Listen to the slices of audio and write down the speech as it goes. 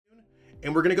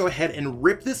and we're going to go ahead and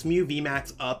rip this Mew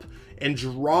VMAX up and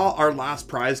draw our last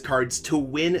prize cards to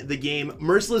win the game.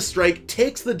 Merciless Strike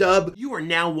takes the dub. You are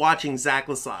now watching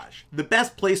Lesage, the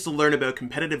best place to learn about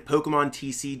competitive Pokemon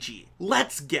TCG.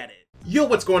 Let's get it. Yo,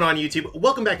 what's going on YouTube?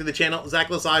 Welcome back to the channel.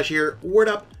 Lesage here. Word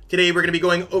up. Today we're going to be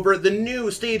going over the new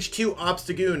Stage 2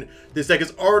 Obstagoon. This deck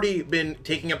has already been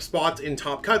taking up spots in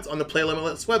top cuts on the Play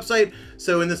Limitless website,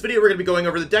 so in this video we're going to be going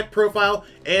over the deck profile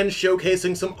and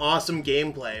showcasing some awesome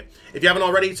gameplay. If you haven't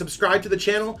already, subscribe to the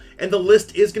channel, and the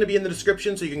list is going to be in the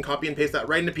description, so you can copy and paste that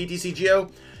right into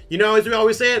PTCGO. You know, as we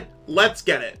always say it, let's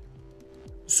get it.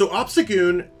 So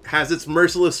Obstagoon has its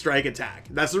Merciless Strike attack.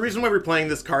 That's the reason why we're playing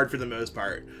this card for the most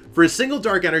part. For a single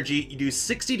Dark Energy, you do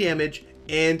 60 damage,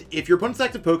 and if your opponent's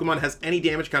active Pokemon has any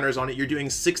damage counters on it, you're doing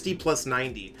 60 plus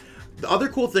 90. The other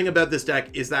cool thing about this deck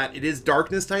is that it is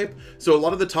Darkness type, so a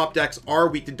lot of the top decks are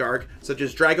weak to Dark, such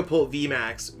as Dragapult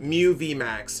VMAX, Mew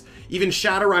VMAX, even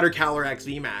Shadow Rider Calyrex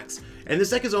VMAX. And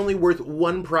this deck is only worth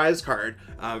one prize card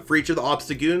for each of the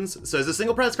Obstagoons. So as a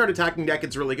single prize card attacking deck,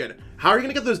 it's really good. How are you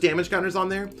going to get those damage counters on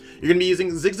there? You're going to be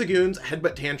using Zigzagoon's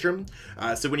Headbutt Tantrum.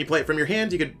 So when you play it from your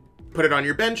hand, you could put it on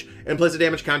your bench and place a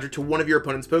damage counter to one of your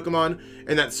opponent's Pokemon,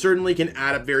 and that certainly can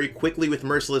add up very quickly with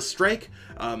Merciless Strike.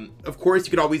 Of course, you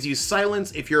could always use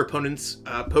Silence if your opponent's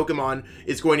Pokemon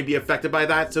is going to be affected by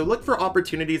that, so look for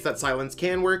opportunities that Silence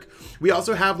can work. We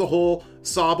also have the whole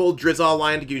Sobble Drizzile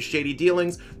line to use Shady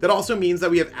Dealings. That also means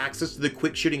that we have access to the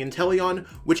quick shooting Inteleon,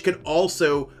 which could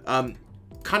also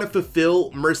kind of fulfill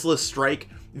Merciless Strike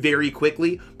very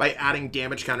quickly by adding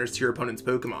damage counters to your opponent's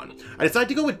Pokemon. I decided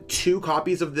to go with 2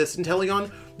 copies of this Inteleon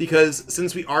because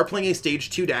since we are playing a Stage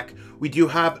 2 deck, we do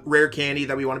have Rare Candy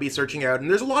that we want to be searching out, and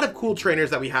there's a lot of cool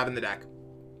trainers that we have in the deck.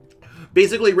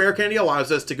 Basically, Rare Candy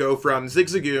allows us to go from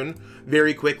Zigzagoon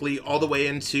very quickly all the way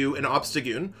into an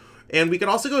Obstagoon, and we can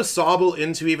also go Sobble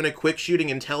into even a quick shooting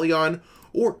Inteleon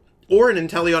or an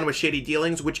Inteleon with Shady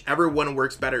Dealings, whichever one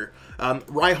works better.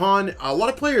 Raihan, a lot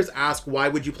of players ask, why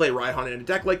would you play Raihan in a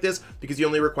deck like this? Because you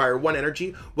only require 1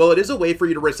 energy. Well, it is a way for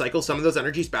you to recycle some of those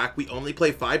energies back. We only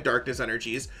play 5 Darkness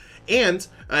energies, and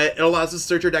it allows us to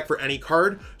search our deck for any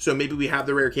card. So maybe we have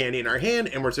the Rare Candy in our hand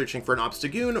and we're searching for an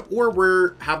Obstagoon, or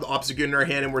we have the Obstagoon in our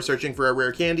hand and we're searching for a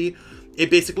Rare Candy. It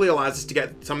basically allows us to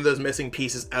get some of those missing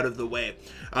pieces out of the way.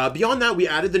 Beyond that, we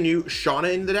added the new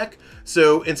Shauna in the deck.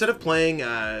 So instead of playing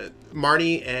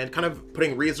Marnie and kind of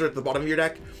putting Reaser at the bottom of your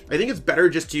deck, I think it's better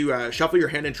just to shuffle your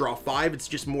hand and draw 5. It's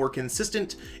just more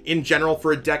consistent in general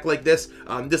for a deck like this.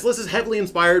 This list is heavily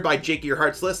inspired by Jake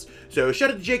Earhart's list. So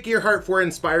shout out to Jake Earhart for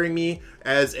inspiring me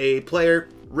as a player.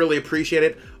 Really appreciate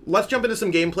it. Let's jump into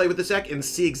some gameplay with this deck and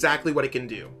see exactly what it can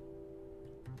do.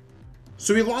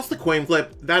 So we lost the coin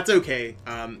flip. That's okay.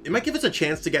 It might give us a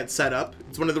chance to get set up.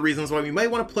 It's one of the reasons why we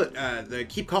might want to put the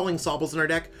Keep Calling Sobbles in our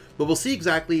deck, but we'll see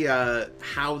exactly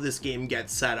how this game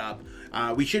gets set up.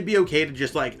 We should be okay to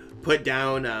just like put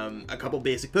down a couple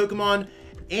basic Pokemon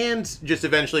and just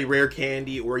eventually Rare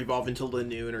Candy or evolve into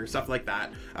Linoone or stuff like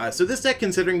that. So this deck,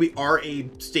 considering we are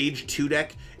a Stage 2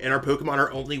 deck and our Pokemon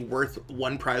are only worth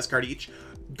 1 prize card each,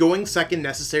 going second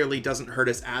necessarily doesn't hurt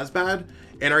us as bad,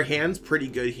 and our hand's pretty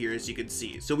good here, as you can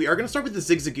see. So we are going to start with the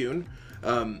Zigzagoon,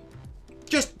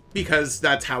 just because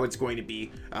that's how it's going to be.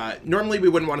 Normally we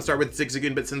wouldn't want to start with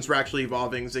Zigzagoon, but since we're actually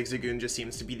evolving, Zigzagoon just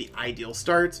seems to be the ideal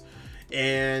start.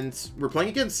 And we're playing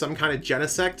against some kind of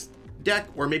Genesect deck,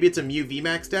 or maybe it's a Mew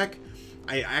VMAX deck.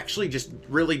 I actually just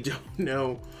really don't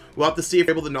know. We'll have to see if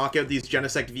we're able to knock out these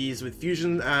Genesect Vs with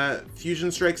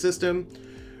Fusion Strike system.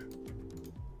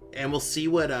 And we'll see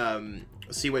what's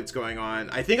going on.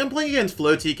 I think I'm playing against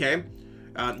Flow TK.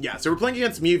 Yeah, so we're playing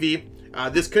against Mew V.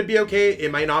 This could be okay.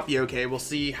 It might not be okay. We'll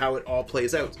see how it all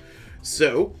plays out.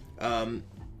 So, I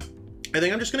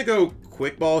think I'm just going to go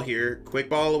Quick Ball here. Quick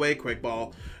Ball away, Quick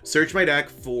Ball. Search my deck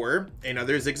for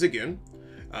another Zigzagoon.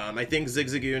 I think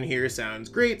Zigzagoon here sounds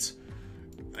great.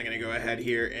 I'm going to go ahead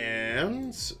here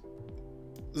and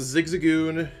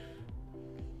Zigzagoon.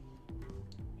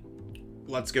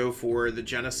 Let's go for the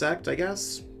Genesect, I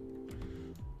guess.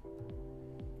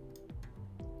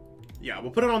 Yeah,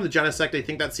 we'll put it on the Genesect. I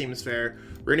think that seems fair.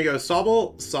 We're going to go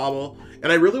Sobble,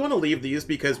 and I really want to leave these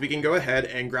because we can go ahead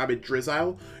and grab a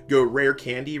Drizzile, go Rare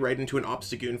Candy right into an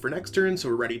Obstagoon for next turn, so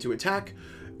we're ready to attack.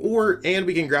 And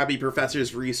we can grab a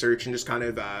Professor's Research and just kind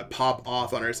of pop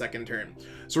off on our second turn.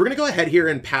 So we're going to go ahead here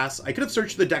and pass. I could have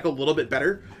searched the deck a little bit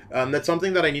better. That's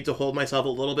something that I need to hold myself a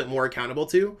little bit more accountable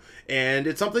to. And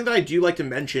it's something that I do like to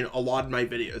mention a lot in my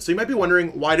videos. So you might be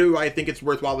wondering, why do I think it's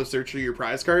worthwhile to search through your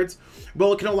prize cards?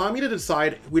 Well, it can allow me to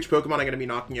decide which Pokemon I'm going to be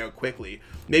knocking out quickly.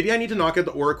 Maybe I need to knock out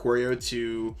the Oricorio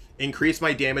to increase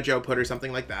my damage output or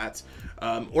something like that.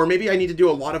 Or maybe I need to do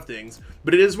a lot of things.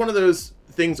 But it is one of those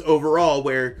things overall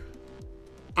where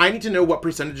I need to know what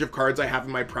percentage of cards I have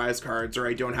in my prize cards or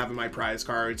I don't have in my prize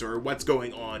cards, or what's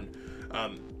going on.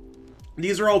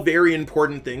 These are all very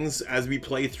important things as we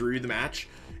play through the match.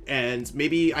 And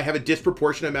maybe I have a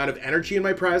disproportionate amount of energy in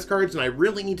my prize cards and I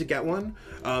really need to get one.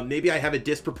 Maybe I have a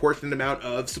disproportionate amount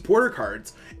of supporter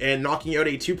cards, and knocking out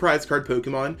a 2 prize card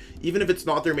Pokemon, even if it's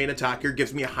not their main attacker,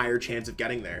 gives me a higher chance of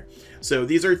getting there. So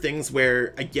these are things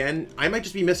where, again, I might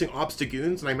just be missing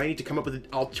Obstagoons and I might need to come up with an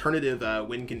alternative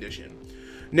win condition.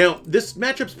 Now, this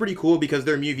matchup's pretty cool because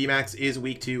their Mew VMAX is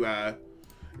weak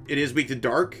to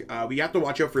Dark. We have to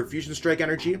watch out for Fusion Strike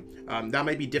energy. That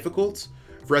might be difficult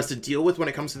for us to deal with when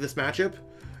it comes to this matchup,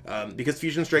 because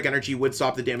Fusion Strike energy would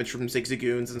stop the damage from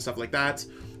Zigzagoons and stuff like that.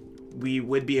 We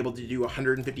would be able to do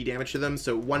 150 damage to them,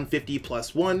 so 150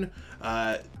 plus 1,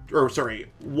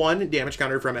 one damage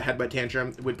counter from a Headbutt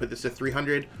Tantrum would put this to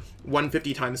 300.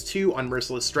 150 times 2 on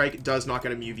Merciless Strike does knock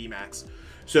out a Mew VMAX.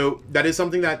 So that is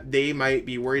something that they might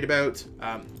be worried about.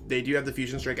 They do have the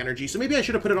Fusion Strike energy, so maybe I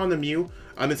should have put it on the Mew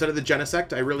instead of the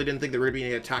Genesect. I really didn't think they were going to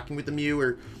be attacking with the Mew,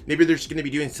 or maybe they're just going to be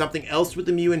doing something else with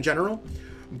the Mew in general.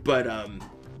 But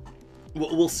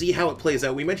we'll see how it plays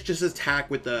out. We might just attack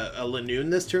with a Linoone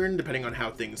this turn, depending on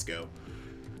how things go.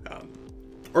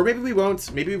 Or maybe we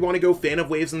won't. Maybe we want to go Fan of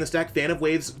Waves in this deck. Fan of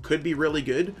Waves could be really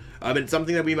good. It's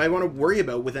something that we might want to worry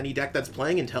about with any deck that's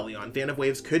playing Inteleon. Fan of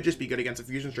Waves could just be good against a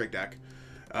Fusion Strike deck.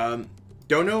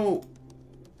 Don't know.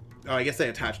 Oh, I guess they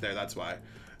attached there. That's why.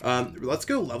 Let's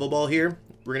go Level Ball here.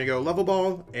 We're going to go Level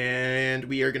Ball, and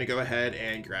we are going to go ahead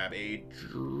and grab a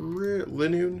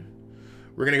Linoone.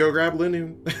 We're going to go grab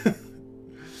Linoone.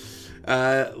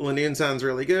 Linoone sounds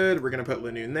really good. We're going to put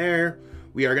Linoone there.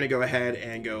 We are going to go ahead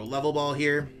and go Level Ball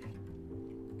here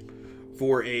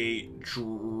for a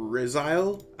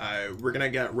Drizzile. We're going to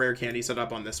get Rare Candy set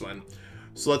up on this one.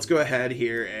 So let's go ahead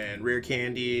here and Rare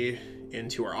Candy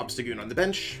into our Obstagoon on the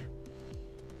bench.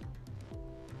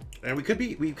 And we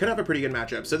could have a pretty good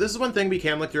matchup. So this is one thing we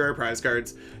can look through our prize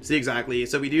cards, see exactly.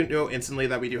 So we do know instantly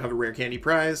that we do have a Rare Candy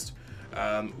prized.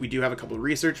 We do have a couple of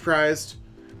Research prized.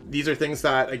 These are things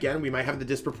that, again, we might have the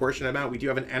disproportionate amount. We do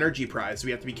have an Energy prize, so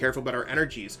we have to be careful about our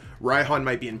energies. Raihan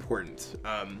might be important.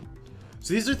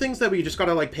 So these are things that we just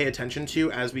gotta like pay attention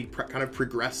to as we kind of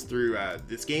progress through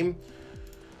this game.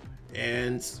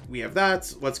 And we have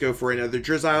that. Let's go for another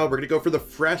Drizzile. We're gonna go for the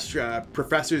fresh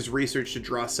Professor's Research to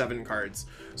draw 7 cards.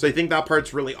 So I think that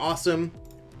part's really awesome.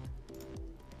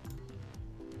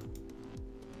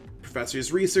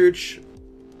 Professor's Research,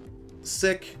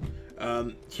 sick.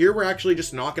 Here we're actually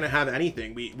just not going to have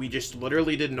anything. We just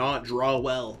literally did not draw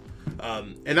well.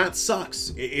 And that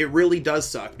sucks. It really does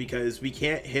suck because we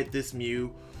can't hit this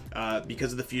Mew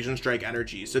because of the Fusion Strike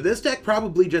energy. So this deck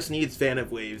probably just needs Fan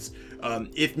of Waves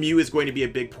if Mew is going to be a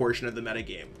big portion of the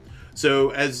metagame. So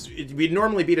as we'd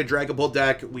normally beat a Dragapult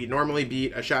deck, we normally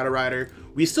beat a Shadow Rider.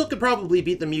 We still could probably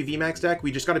beat the Mew VMAX deck.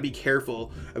 We just got to be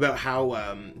careful about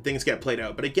how things get played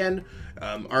out. But again,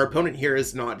 our opponent here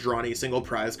has not drawn a single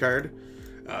prize card.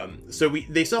 So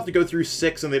they still have to go through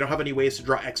 6 and they don't have any ways to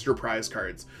draw extra prize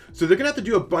cards. So they're going to have to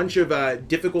do a bunch of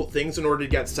difficult things in order to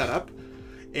get set up.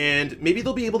 And maybe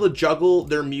they'll be able to juggle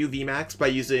their Mew VMAX by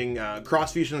using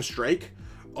Cross Fusion Strike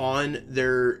on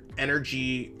their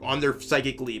energy, on their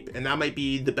Psychic Leap, and that might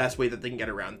be the best way that they can get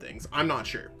around things. I'm not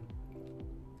sure,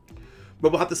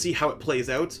 but we'll have to see how it plays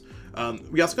out.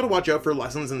 We also got to watch out for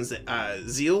Lessons in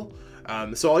Zeal.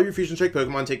 So all your Fusion Strike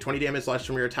Pokemon take 20 damage less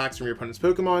from your attacks from your opponent's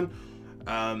Pokemon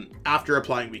after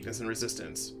applying weakness and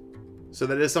resistance. So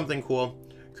that is something cool.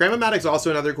 Cramomatic is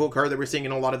also another cool card that we're seeing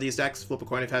in a lot of these decks. Flip a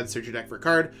coin of heads, search your deck for a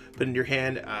card, put it in your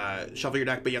hand, shuffle your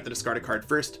deck, but you have to discard a card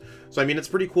first. So I mean, it's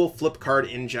pretty cool flip card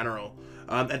in general.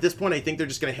 At this point, I think they're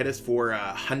just going to hit us for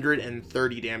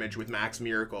 130 damage with Max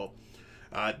Miracle.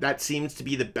 That seems to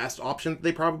be the best option that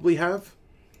they probably have.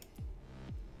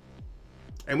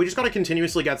 And we just got to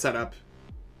continuously get set up.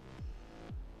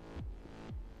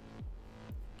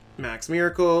 Max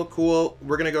Miracle, cool.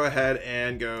 We're going to go ahead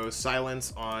and go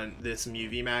Silence on this Mew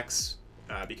VMAX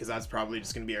because that's probably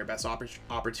just going to be our best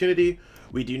opportunity.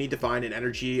 We do need to find an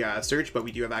energy search, but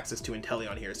we do have access to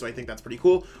Inteleon here, so I think that's pretty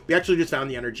cool. We actually just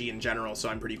found the energy in general, so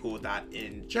I'm pretty cool with that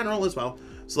in general as well.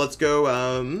 So let's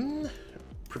go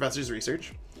Professor's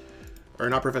Research. Or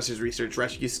not Professor's Research,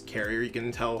 Rescue Carrier. You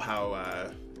can tell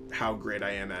how great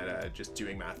I am at just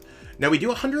doing math. Now we do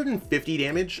 150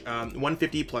 damage,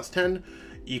 150 plus 10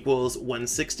 equals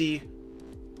 160.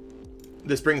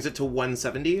 This brings it to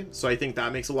 170, so I think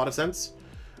that makes a lot of sense.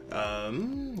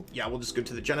 Yeah, we'll just go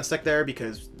to the Genesect there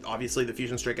because obviously the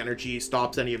Fusion Strike energy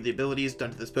stops any of the abilities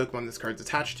done to this Pokemon this card's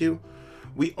attached to.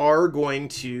 We are going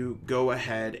to go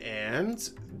ahead and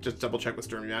just double check with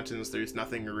Stormy Mountains. There's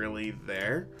nothing really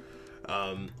there.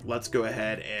 Let's go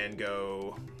ahead and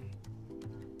go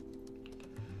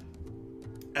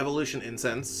Evolution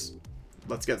Incense.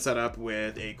 Let's get set up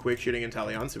with a quick shooting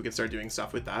Inteleon so we can start doing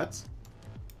stuff with that.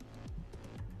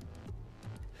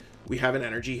 We have an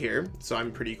energy here, so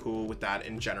I'm pretty cool with that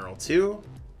in general too.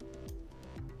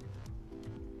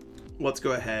 Let's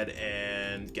go ahead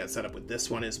and get set up with this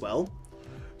one as well.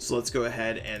 So let's go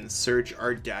ahead and search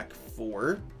our deck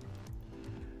for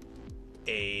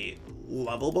a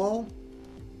Level Ball.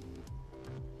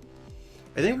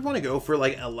 I think we want to go for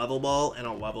like a Level Ball and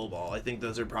a Level Ball. I think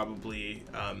those are probably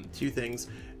two things.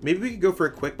 Maybe we could go for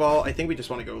a Quick Ball. I think we just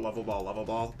want to go Level Ball, Level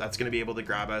Ball. That's going to be able to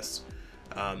grab us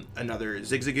another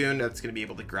Zigzagoon. That's going to be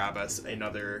able to grab us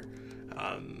another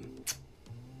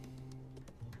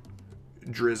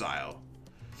Drizzile.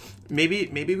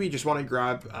 Maybe we just want to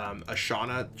grab a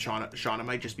Shauna. Shauna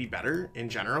might just be better in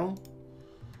general.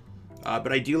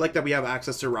 But I do like that we have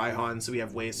access to Raihan, so we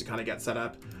have ways to kind of get set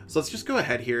up. So let's just go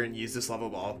ahead here and use this Level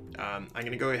Ball. I'm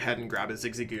going to go ahead and grab a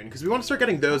Zigzagoon because we want to start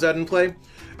getting those out in play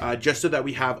just so that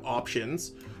we have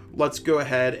options. Let's go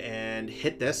ahead and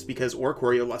hit this because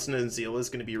Oricorio, Lesson, and Zeal is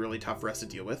going to be really tough for us to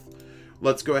deal with.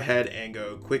 Let's go ahead and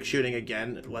go quick shooting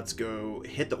again. Let's go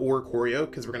hit the Oricorio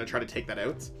because we're going to try to take that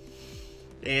out.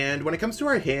 And when it comes to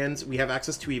our hands, we have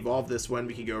access to evolve this one.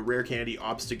 We can go Rare Candy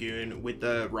Obstagoon with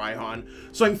the Raihan.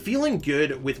 So I'm feeling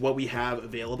good with what we have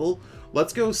available.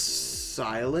 Let's go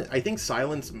Silent. I think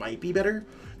Silence might be better.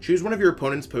 Choose one of your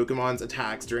opponent's Pokemon's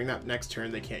attacks. During that next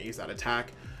turn, they can't use that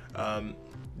attack.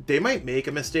 They might make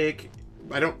a mistake.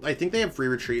 I think they have free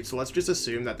retreat, so let's just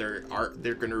assume that they're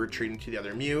going to retreat into the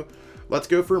other Mew. Let's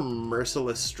go for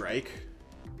Merciless Strike.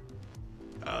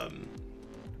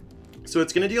 So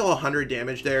it's going to deal 100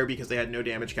 damage there because they had no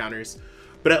damage counters.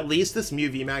 But at least this Mew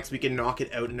VMAX, we can knock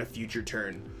it out in a future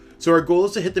turn. So our goal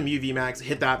is to hit the Mew VMAX,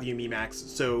 hit that Mew VMAX.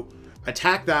 So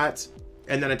attack that,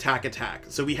 and then attack.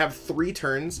 So we have 3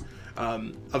 turns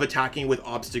of attacking with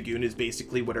Obstagoon is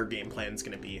basically what our game plan is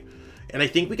going to be. And I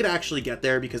think we could actually get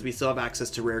there because we still have access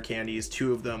to rare candies,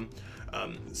 2 of them.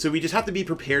 So we just have to be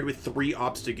prepared with 3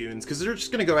 Obstagoons because they're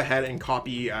just going to go ahead and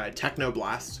copy Techno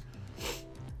Blast.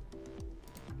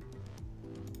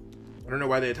 I don't know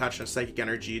why they attached a Psychic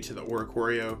Energy to the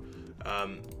Oricorio.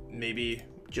 Maybe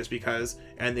just because.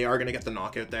 And they are going to get the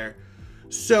knockout there.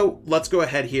 So let's go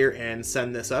ahead here and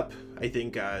send this up. I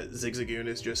think Zigzagoon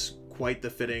is just quite the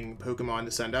fitting Pokemon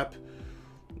to send up.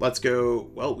 Let's go.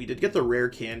 Well, we did get the rare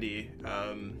candy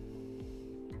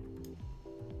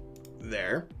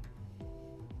there.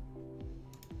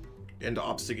 Into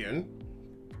Obstagoon.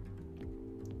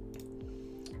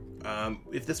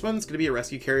 If this one's going to be a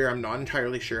Rescue Carrier, I'm not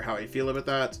entirely sure how I feel about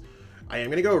that. I am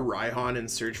going to go Raihan and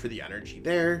search for the energy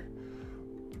there.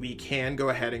 We can go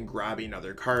ahead and grab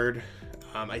another card.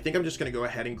 I think I'm just going to go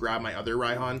ahead and grab my other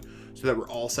Raihan so that we're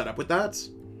all set up with that.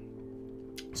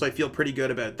 So I feel pretty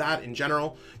good about that in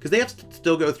general because they have to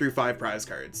still go through 5 prize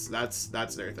cards. That's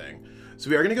their thing. So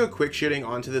we are going to go quick shooting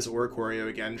onto this Oricorio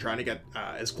again, trying to get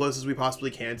as close as we possibly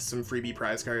can to some freebie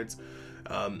prize cards.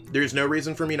 There's no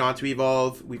reason for me not to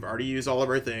evolve. We've already used all of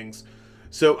our things.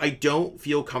 So I don't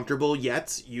feel comfortable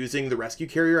yet using the Rescue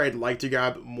Carrier. I'd like to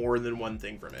grab more than one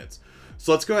thing from it.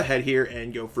 So let's go ahead here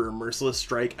and go for Merciless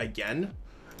Strike again.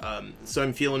 So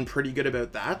I'm feeling pretty good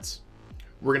about that.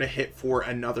 We're going to hit for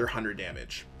another 100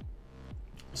 damage.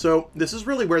 So this is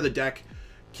really where the deck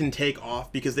can take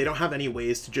off because they don't have any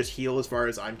ways to just heal as far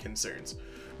as I'm concerned.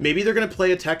 Maybe they're going to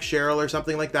play a Tech Cheryl or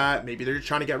something like that. Maybe they're just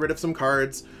trying to get rid of some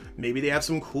cards. Maybe they have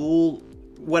some cool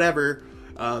whatever.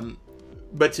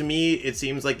 But to me, it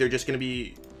seems like they're just going to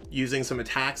be using some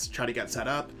attacks to try to get set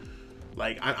up.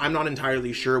 Like, I'm not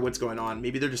entirely sure what's going on.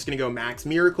 Maybe they're just going to go Max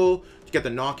Miracle to get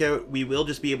the knockout. We will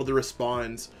just be able to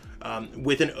respond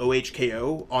with an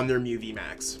OHKO on their Mew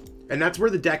VMAX. And that's where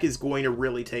the deck is going to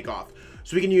really take off.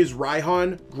 So we can use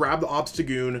Raihan, grab the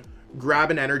Obstagoon,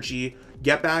 grab an energy,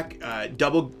 get back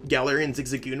double Galarian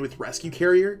Zigzagoon with Rescue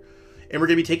Carrier, and we're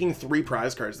going to be taking 3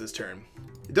 prize cards this turn.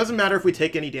 It doesn't matter if we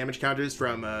take any damage counters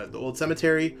from the old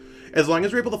cemetery. As long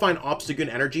as we're able to find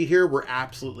Obstagoon energy here, we're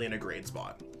absolutely in a great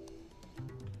spot.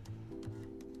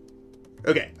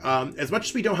 Okay, as much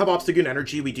as we don't have Obstagoon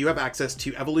energy, we do have access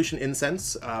to Evolution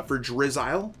Incense for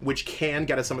Drizzile, which can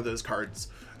get us some of those cards.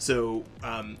 So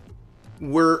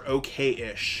we're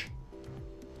okay-ish.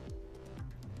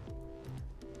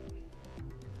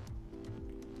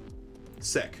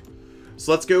 Sick.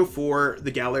 So let's go for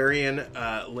the Galarian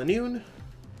Linoone.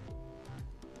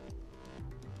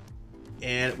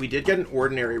 And we did get an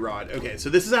Ordinary Rod. Okay, so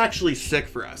this is actually sick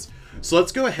for us. So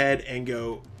let's go ahead and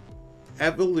go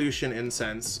Evolution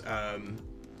Incense.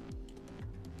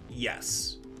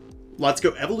 Yes. Let's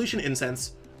go Evolution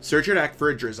Incense, search your deck for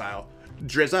a Drizzile.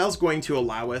 Drizzile's going to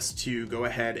allow us to go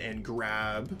ahead and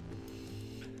grab...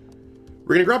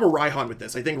 We're going to grab a Raihan with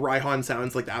this. I think Raihan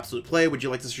sounds like the absolute play. Would you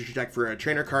like to search your deck for a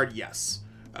trainer card? Yes.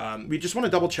 We just want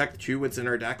to double check too what's in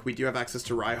our deck. We do have access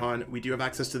to Raihan. We do have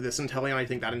access to this Inteleon. I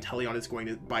think that Inteleon is going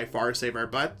to by far save our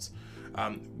butts.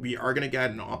 We are going to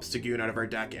get an Obstagoon out of our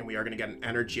deck, and we are going to get an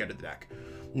Energy out of the deck.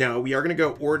 Now, we are going to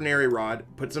go Ordinary Rod,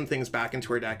 put some things back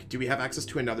into our deck. Do we have access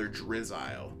to another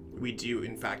Drizzile? We do,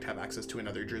 in fact, have access to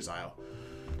another Drizzile.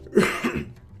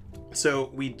 So,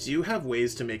 we do have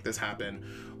ways to make this happen.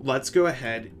 Let's go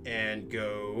ahead and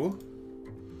go...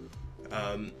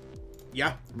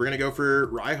 yeah, we're going to go for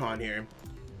Raihan here.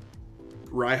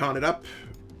 Raihan it up.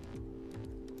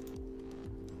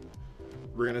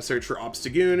 We're going to search for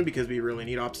Obstagoon because we really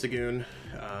need Obstagoon.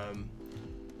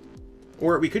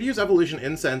 Or we could use Evolution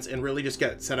Incense and really just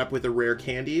get set up with a Rare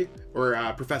Candy or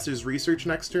Professor's Research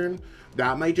next turn.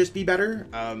 That might just be better.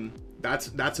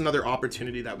 That's another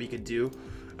opportunity that we could do.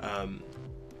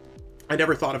 I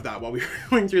never thought of that while we were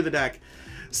going through the deck.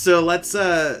 So let's...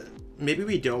 maybe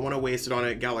we don't want to waste it on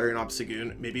a Galarian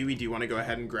Obstagoon. Maybe we do want to go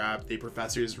ahead and grab the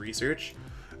Professor's Research.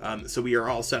 So we are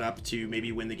all set up to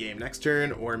maybe win the game next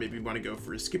turn, or maybe we want to go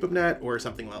for a Scoop Up Net or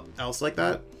something else like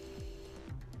that.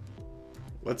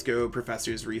 Let's go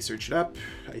Professor's Research it up.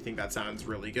 I think that sounds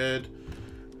really good.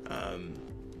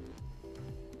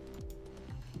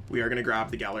 We are going to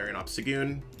grab the Galarian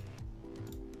Obstagoon.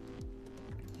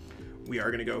 We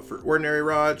are going to go for Ordinary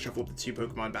Rod, shuffle up the 2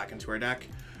 Pokemon back into our deck.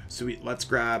 So let's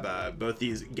grab both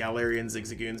these Galarian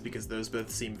Zigzagoons because those both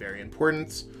seem very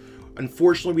important.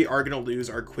 Unfortunately, we are going to lose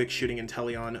our quick shooting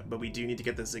Inteleon, but we do need to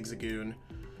get the Zigzagoon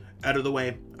out of the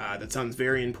way. That sounds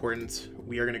very important.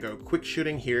 We are going to go quick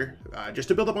shooting here, just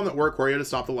to build up on the Oricorio to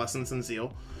stop the Lessons and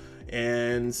Zeal.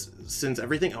 And since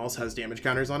everything else has damage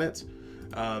counters on it,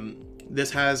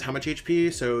 this has how much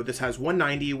HP? So this has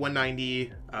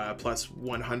 190 plus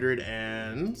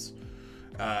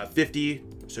 150,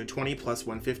 so 20 plus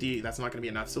 150. That's not going to be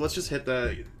enough. So let's just hit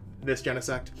this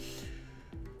Genesect.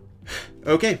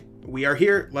 Okay, we are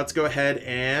here. Let's go ahead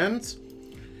and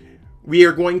we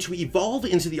are going to evolve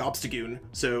into the Obstagoon.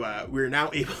 So we're now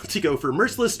able to go for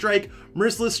Merciless Strike,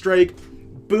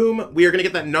 boom. We are going to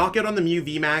get that knockout on the Mew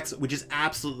VMAX, which is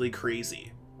absolutely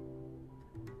crazy.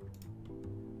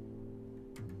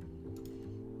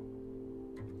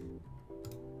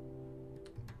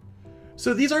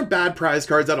 So these aren't bad prize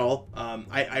cards at all.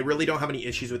 I really don't have any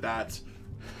issues with that.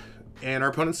 And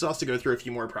our opponent still has to go through a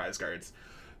few more prize cards.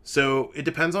 So it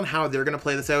depends on how they're going to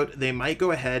play this out. They might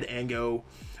go ahead and go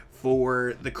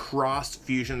for the Cross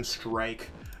Fusion Strike,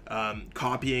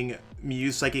 copying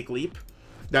Mew's Psychic Leap.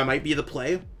 That might be the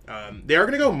play. They are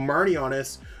going to go Marnie on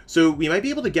us. So we might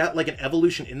be able to get like an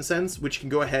Evolution Incense, which can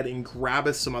go ahead and grab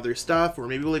us some other stuff. Or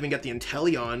maybe we'll even get the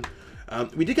Inteleon.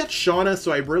 We did get Shauna,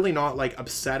 so I'm really not like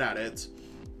upset at it.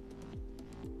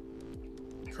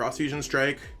 Cross Fusion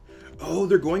Strike. Oh,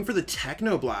 they're going for the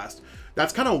Techno Blast.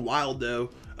 That's kind of wild though.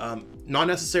 Not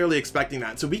necessarily expecting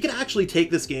that. So we can actually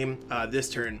take this game this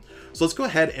turn. So let's go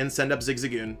ahead and send up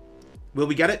Zigzagoon. Will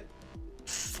we get it?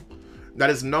 That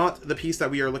is not the piece that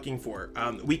we are looking for.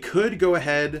 We could go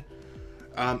ahead.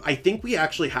 I think we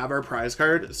actually have our prize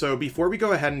card. So before we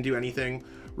go ahead and do anything,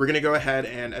 we're going to go ahead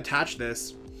and attach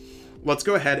this. Let's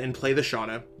go ahead and play the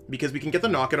Shauna because we can get the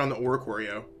knockout on the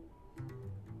Oricorio.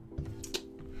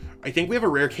 I think we have a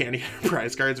Rare Candy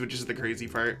prize cards, which is the crazy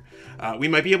part. We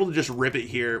might be able to just rip it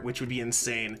here, which would be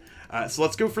insane. So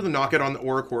let's go for the knockout on the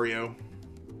Oricorio.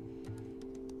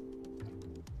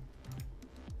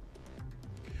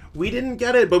 We didn't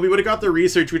get it, but we would have got the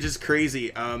research, which is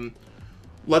crazy.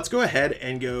 Let's go ahead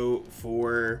and go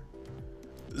for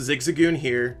Zigzagoon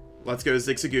here. Let's go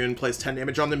Zigzagoon, place 10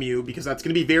 damage on the Mew, because that's going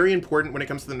to be very important when it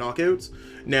comes to the knockouts.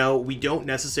 Now, we don't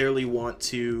necessarily want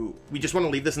to... We just want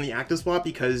to leave this in the active spot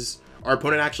because our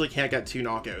opponent actually can't get 2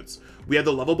 knockouts. We have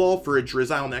the Level Ball for a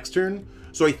Drizzile next turn,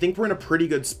 so I think we're in a pretty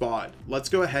good spot. Let's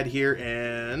go ahead here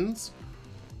and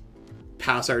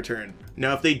pass our turn.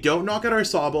 Now, if they don't knock out our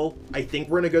Sobble, I think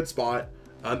we're in a good spot.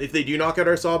 If they do knock out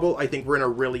our Sobble, I think we're in a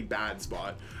really bad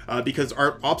spot. Because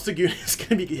our Obstagoon is going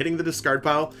to be hitting the discard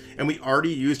pile, and we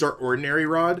already used our Ordinary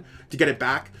Rod to get it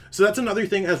back. So that's another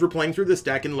thing as we're playing through this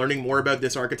deck and learning more about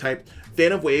this archetype.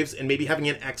 Fan of Waves and maybe having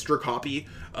an extra copy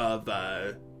of,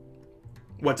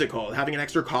 what's it called? Having an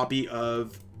extra copy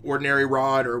of Ordinary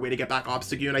Rod or a way to get back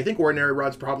Obstagoon. I think Ordinary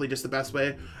Rod's probably just the best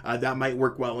way. That might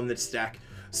work well in this deck.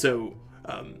 So,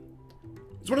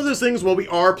 It's one of those things while we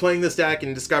are playing this deck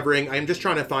and discovering, I'm just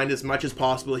trying to find as much as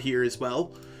possible here as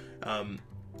well.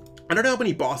 I don't know how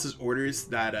many bosses orders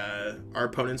that our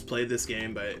opponents played this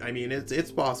game, but I mean,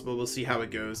 it's possible. We'll see how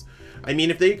it goes. I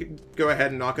mean, if they could go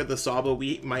ahead and knock out the Sobble,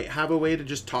 we might have a way to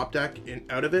just top deck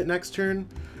out of it next turn.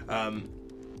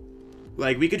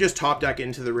 Like, we could just top deck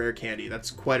into the Rare Candy. That's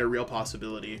quite a real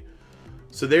possibility.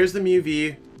 So there's the Mew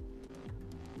V.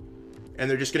 And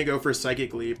they're just going to go for a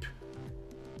Psychic Leap.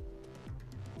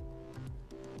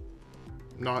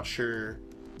 Not sure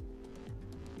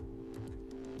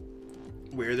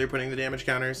where they're putting the damage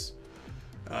counters.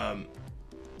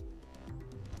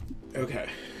 Okay.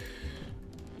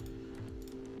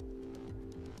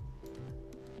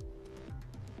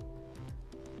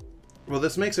 Well,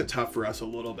 this makes it tough for us a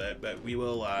little bit, but we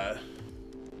will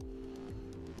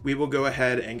go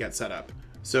ahead and get set up.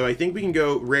 So I think we can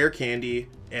go Rare Candy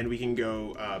and we can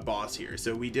go Boss here.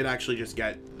 So we did actually just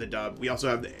get the dub. We also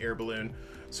have the Air Balloon.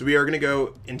 So we are going to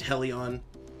go Inteleon.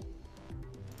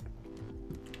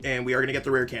 And we are going to get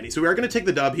the Rare Candy. So we are going to take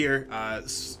the dub here.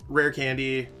 Rare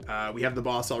Candy. We have the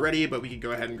Boss already, but we can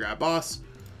go ahead and grab Boss.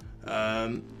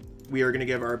 We are going to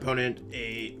give our opponent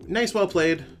a nice well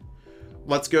played.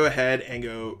 Let's go ahead and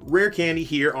go Rare Candy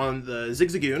here on the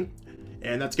Zigzagoon.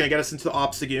 And that's going to get us into the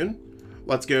Obstagoon.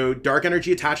 Let's go Dark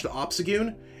Energy attached to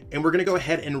Obstagoon. And we're going to go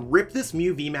ahead and rip this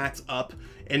Mew VMAX up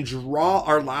and draw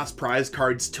our last prize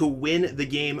cards to win the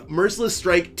game. Merciless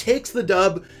Strike takes the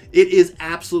dub. It is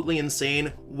absolutely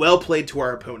insane. Well played to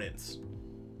our opponents.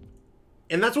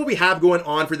 And that's what we have going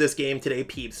on for this game today,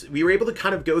 peeps. We were able to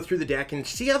kind of go through the deck and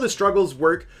see how the struggles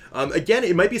work. Again,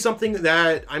 it might be something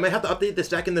that I might have to update this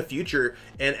deck in the future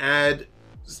and add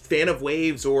Fan of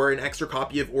Waves or an extra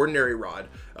copy of Ordinary Rod.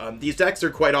 These decks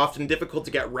are quite often difficult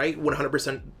to get right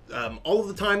 100% all of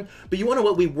the time, but you want to know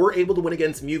what, we were able to win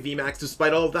against Mew VMAX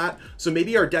despite all of that, so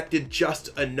maybe our deck did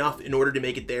just enough in order to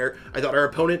make it there. I thought our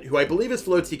opponent, who I believe is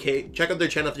FloTK, check out their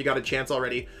channel if you got a chance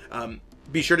already.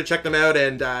 Be sure to check them out,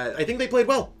 and I think they played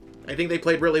well. I think they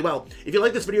played really well. If you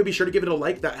like this video, be sure to give it a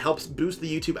like. That helps boost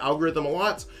the YouTube algorithm a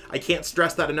lot. I can't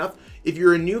stress that enough. If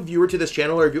you're a new viewer to this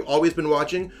channel, or if you've always been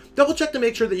watching, double check to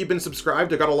make sure that you've been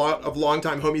subscribed. I've got a lot of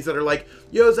longtime homies that are like,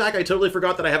 yo, Zach, I totally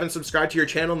forgot that I haven't subscribed to your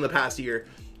channel in the past year.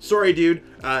 Sorry, dude.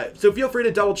 So feel free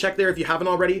to double check there if you haven't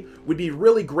already. Would be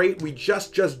really great. We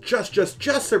just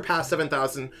surpassed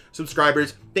 7,000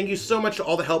 subscribers. Thank you so much to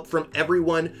all the help from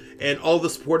everyone and all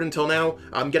the support until now.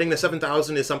 Getting the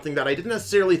 7,000 is something that I didn't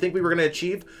necessarily think we were going to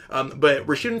achieve, but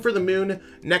we're shooting for the moon.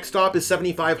 Next stop is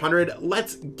 7,500.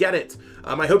 Let's get it.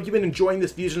 I hope you've been enjoying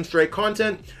this Fusion Strike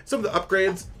content. Some of the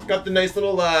upgrades. Got the nice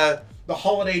little the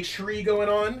holiday tree going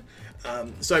on.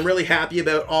 So I'm really happy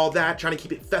about all that, trying to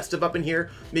keep it festive up in here.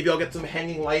 Maybe I'll get some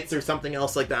hanging lights or something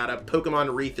else like that, a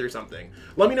Pokemon wreath or something.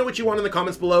 Let me know what you want in the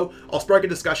comments below. I'll spark a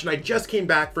discussion. I just came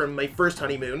back from my first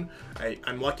honeymoon.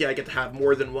 I'm lucky I get to have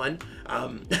more than one.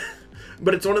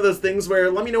 But it's one of those things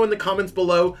where let me know in the comments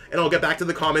below, and I'll get back to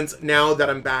the comments now that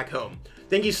I'm back home.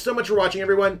 Thank you so much for watching,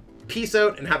 everyone. Peace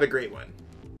out and have a great one.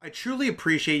 I truly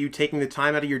appreciate you taking the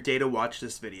time out of your day to watch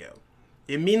this video.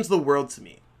 It means the world to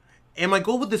me. And my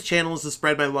goal with this channel is to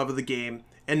spread my love of the game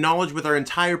and knowledge with our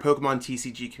entire Pokemon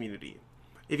TCG community.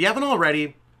 If you haven't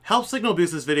already, help signal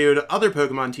boost this video to other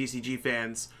Pokemon TCG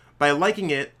fans by liking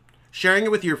it, sharing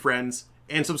it with your friends,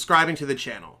 and subscribing to the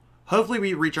channel. Hopefully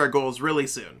we reach our goals really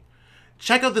soon.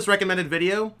 Check out this recommended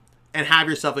video and have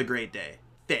yourself a great day.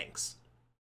 Thanks.